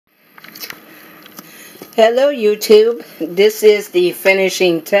Hello YouTube, this is the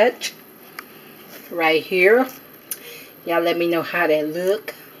finishing touch right here. Y'all let me know how that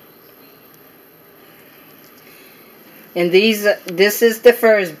look. And this is the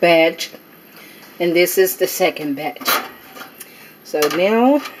first batch and this is the second batch. So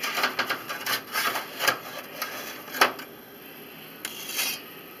now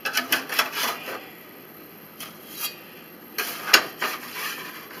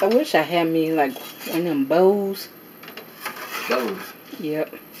I wish I had me like one of them bowls. Bowls?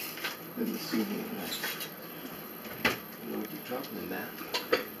 Yep. Let me see here. You know what you're talking about.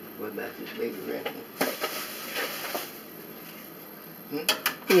 What about this baby rabbit?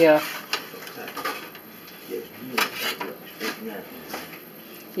 Yeah.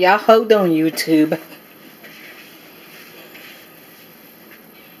 Y'all hold on, YouTube.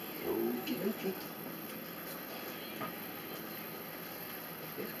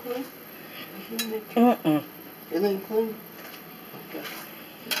 It ain't clean. Okay.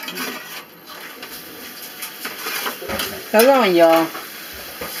 Hold on, y'all.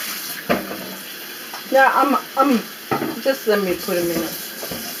 Now I'm just let me put them in.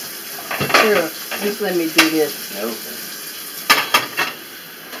 Here, just let me do this. Okay.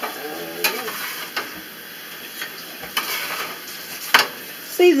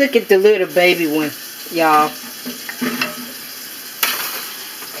 See, look at the little baby one, y'all.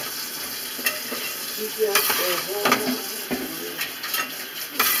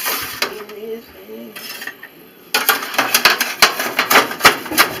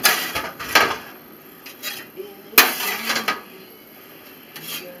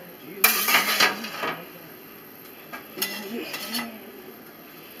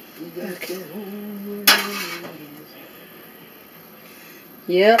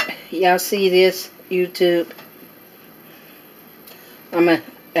 Yep, y'all see this, YouTube?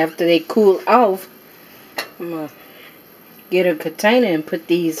 After they cool off, I'm gonna get a container and put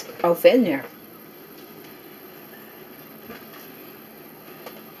these off in there.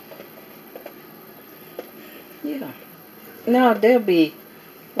 Yeah. Now they'll be,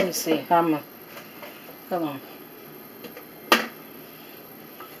 let me see how I'm gonna, hold on.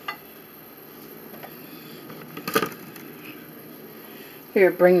 Here,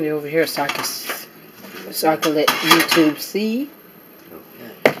 bring it over here so I can let YouTube see.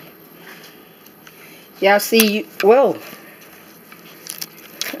 Okay. Y'all see, whoa.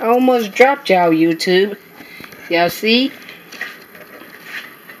 I almost dropped y'all, YouTube. Y'all see?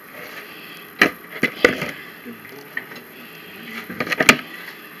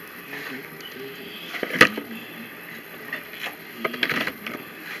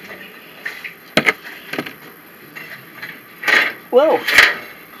 Whoa.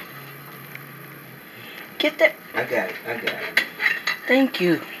 Get that. I got it. Thank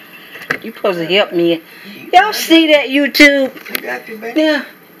you. You supposed to help me. Y'all see that, YouTube? I got you, baby. Yeah,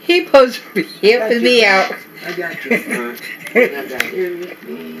 he supposed to be helping me out. I got you. I got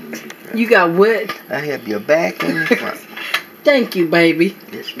everything. You got what? I have your back and your front. Thank you, baby.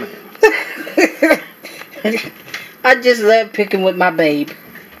 Yes, ma'am. I just love picking with my babe.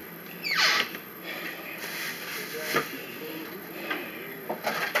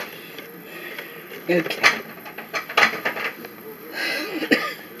 Okay.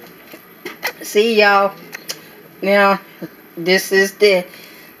 See, y'all. Now, this is the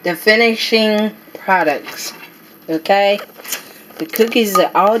finishing products. Okay? The cookies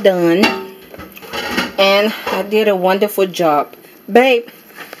are all done. And I did a wonderful job. Babe.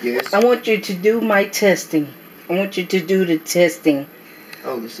 Yes? I want you to do my testing. I want you to do the testing.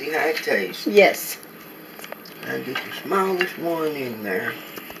 Oh, to see how it tastes? Yes. I'll get the smallest one in there.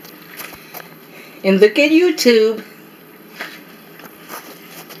 And look at YouTube.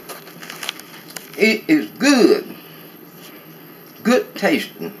 It is good. Good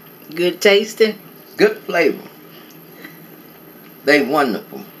tasting. Good tasting. Good flavor. They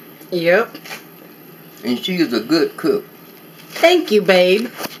wonderful. Yep. And she is a good cook. Thank you, babe.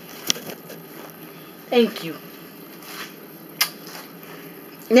 Thank you.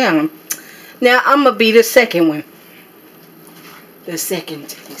 Now I'm going to be the second one. The second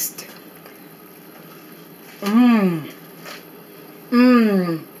taste.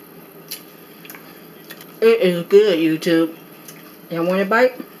 It is good, YouTube. Y'all want a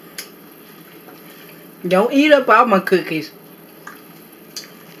bite? Don't eat up all my cookies.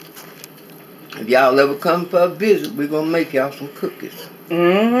 If y'all ever come for a visit, we're going to make y'all some cookies.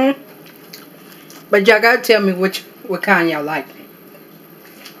 But y'all got to tell me what kind y'all like.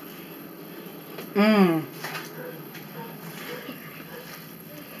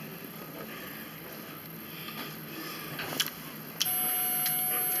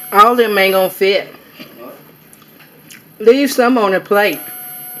 All of them ain't gonna fit. leave some on the plate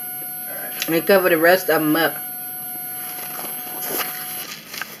and cover the rest of them up.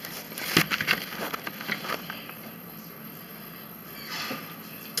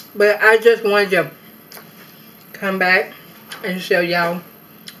 But I just wanted to come back and show y'all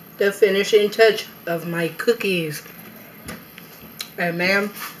the finishing touch of my cookies.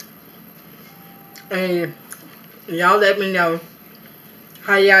 Amen. And y'all let me know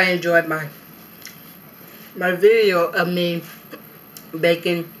how y'all enjoyed my video of me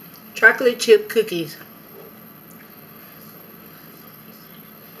baking chocolate chip cookies.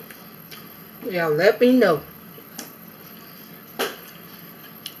 Y'all let me know.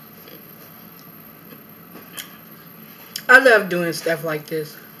 I love doing stuff like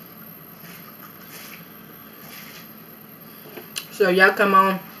this. So y'all come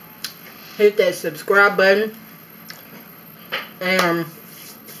on, hit that subscribe button, and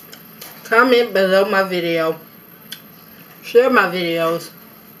comment below my video. Share my videos.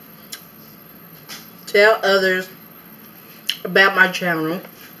 Tell others about my channel.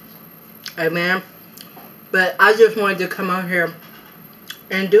 Amen. But I just wanted to come on here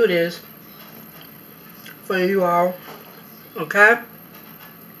and do this for you all. Okay?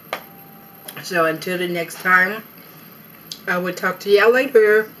 So until the next time, I will talk to y'all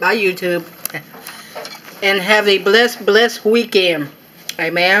later. Bye, YouTube. And have a blessed weekend.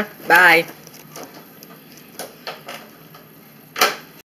 Amen. Bye.